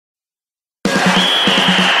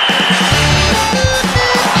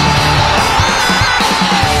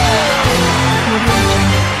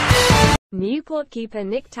Newport keeper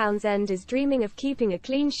Nick Townsend is dreaming of keeping a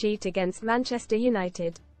clean sheet against Manchester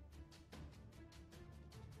United.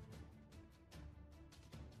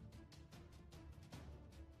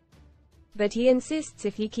 But he insists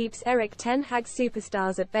if he keeps Erik ten Hag's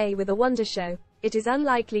superstars at bay with a wonder show, it is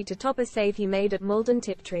unlikely to top a save he made at Malden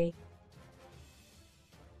Tiptree.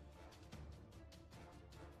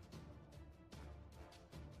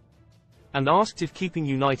 And asked if keeping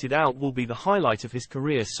United out will be the highlight of his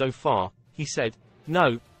career so far, he said,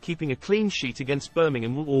 "No, keeping a clean sheet against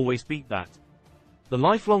Birmingham will always beat that." The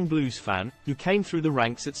lifelong Blues fan, who came through the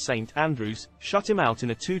ranks at St Andrews, shut him out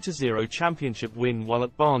in a 2-0 championship win while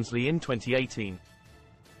at Barnsley in 2018.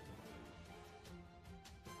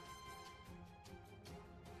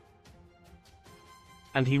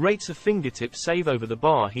 And he rates a fingertip save over the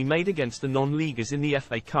bar he made against the non-leaguers in the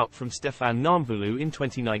FA Cup from Stefan Namvoulou in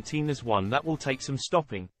 2019 as one that will take some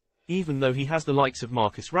stopping, even though he has the likes of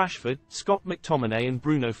Marcus Rashford, Scott McTominay and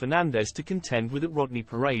Bruno Fernandes to contend with at Rodney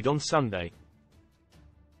Parade on Sunday.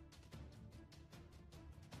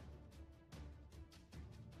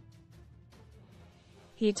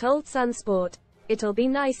 He told Sunsport, "It'll be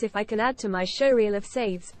nice if I can add to my showreel of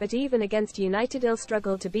saves, but even against United I'll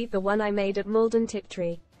struggle to beat the one I made at Malden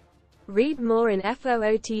Tiptree." Read more in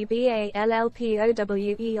FOOTBALLPOWER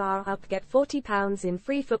up. Get £40 in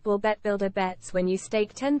free football bet builder bets when you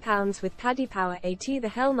stake £10 with Paddy Power AT the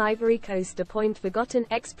Helm Ivory Coast appoint forgotten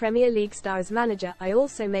ex-Premier League star as manager. I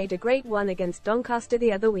also made a great one against Doncaster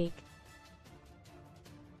the other week.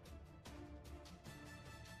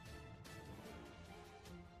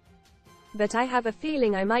 But I have a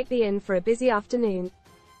feeling I might be in for a busy afternoon.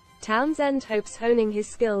 Townsend hopes honing his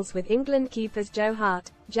skills with England keepers Joe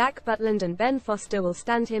Hart, Jack Butland and Ben Foster will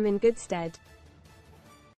stand him in good stead.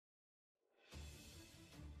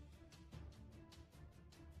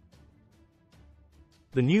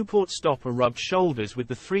 The Newport stopper rubbed shoulders with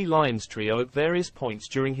the Three Lions trio at various points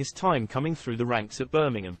during his time coming through the ranks at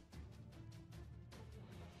Birmingham.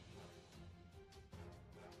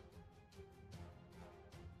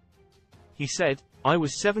 He said, "I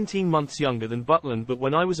was 17 months younger than Butland, but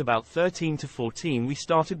when I was about 13 to 14 we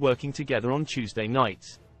started working together on Tuesday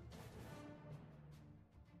nights.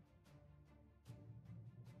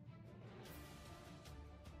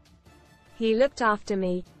 He looked after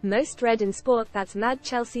me." Most read in sport. That's mad.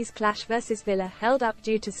 Chelsea's clash versus Villa held up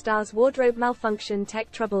due to stars' wardrobe malfunction.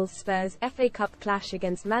 Tech troubles. Spurs FA Cup clash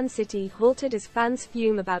against Man City halted as fans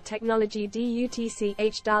fume about technology.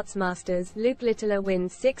 DUTCH Darts Masters. Luke Littler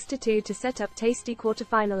wins 6-2 to set up tasty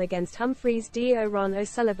quarterfinal against Humphreys. DO Ron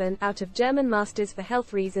O'Sullivan out of German Masters for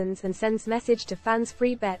health reasons and sends message to fans.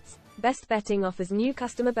 Free bets. Best Betting offers new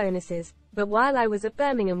customer bonuses. But while I was at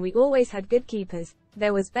Birmingham we always had good keepers.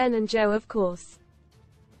 There was Ben and Joe, of course.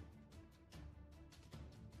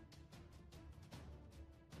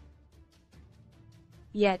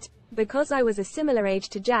 Yet, because I was a similar age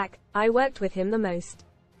to Jack, I worked with him the most.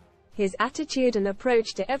 His attitude and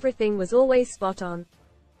approach to everything was always spot on.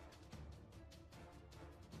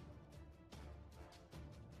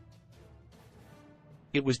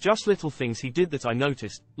 It was just little things he did that I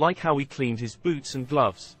noticed, like how he cleaned his boots and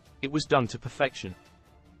gloves. It was done to perfection.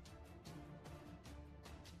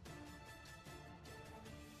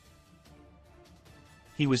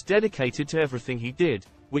 He was dedicated to everything he did,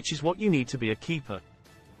 which is what you need to be a keeper.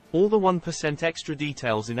 All the 1% extra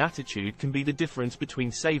details in attitude can be the difference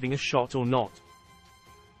between saving a shot or not.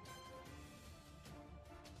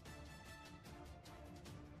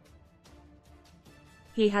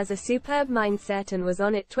 He has a superb mindset and was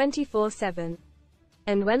on it 24/7.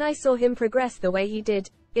 And when I saw him progress the way he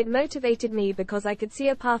did, it motivated me because I could see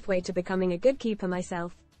a pathway to becoming a good keeper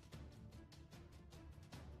myself.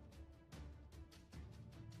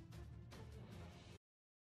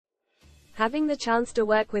 Having the chance to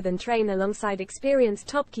work with and train alongside experienced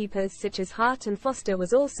top keepers such as Hart and Foster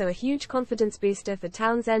was also a huge confidence booster for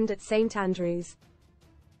Townsend at St Andrews.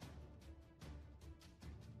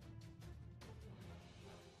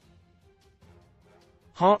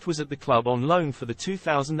 Hart was at the club on loan for the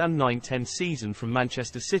 2009-10 season from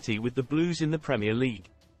Manchester City with the Blues in the Premier League,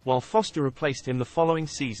 while Foster replaced him the following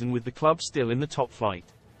season with the club still in the top flight.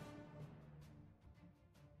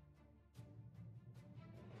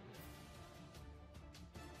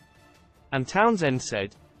 And Townsend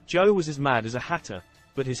said, "Joe was as mad as a hatter,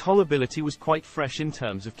 but his whole ability was quite fresh in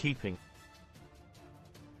terms of keeping.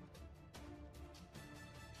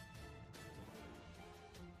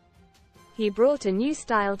 He brought a new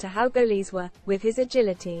style to how goalies were, with his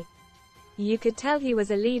agility. You could tell he was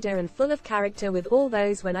a leader and full of character with all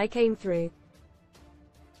those when I came through."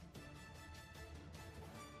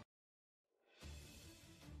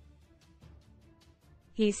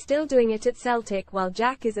 He's still doing it at Celtic while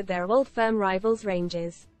Jack is at their old firm rivals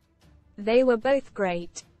Rangers. They were both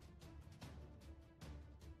great.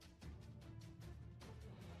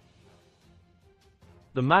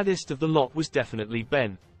 The maddest of the lot was definitely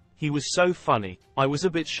Ben. He was so funny. I was a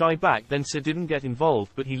bit shy back then so didn't get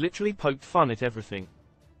involved, but he literally poked fun at everything.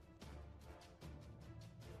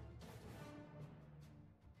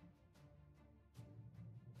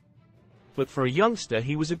 But for a youngster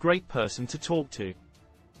he was a great person to talk to.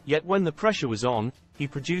 Yet when the pressure was on, he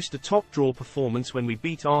produced a top-draw performance when we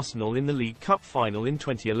beat Arsenal in the League Cup final in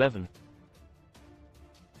 2011.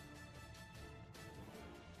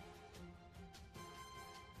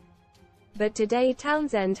 But today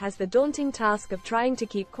Townsend has the daunting task of trying to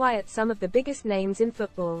keep quiet some of the biggest names in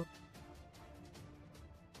football.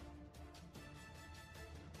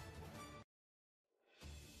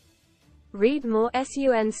 Read more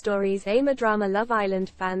SUN stories. AIMA drama. Love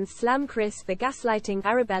Island fans slam Chris for gaslighting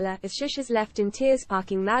Arabella as Shusha's left in tears.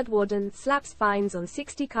 Parking mad warden slaps fines on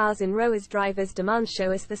 60 cars in row as drivers demand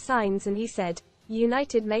show us the signs, and he said,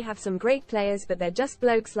 United may have some great players but they're just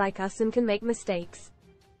blokes like us and can make mistakes.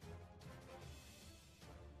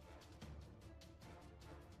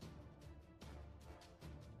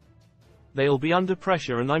 They'll be under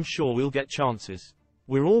pressure and I'm sure we'll get chances.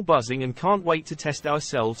 We're all buzzing and can't wait to test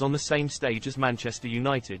ourselves on the same stage as Manchester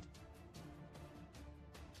United.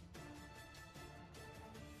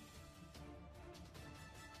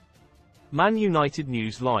 Man United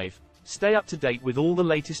News Live. Stay up to date with all the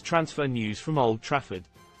latest transfer news from Old Trafford.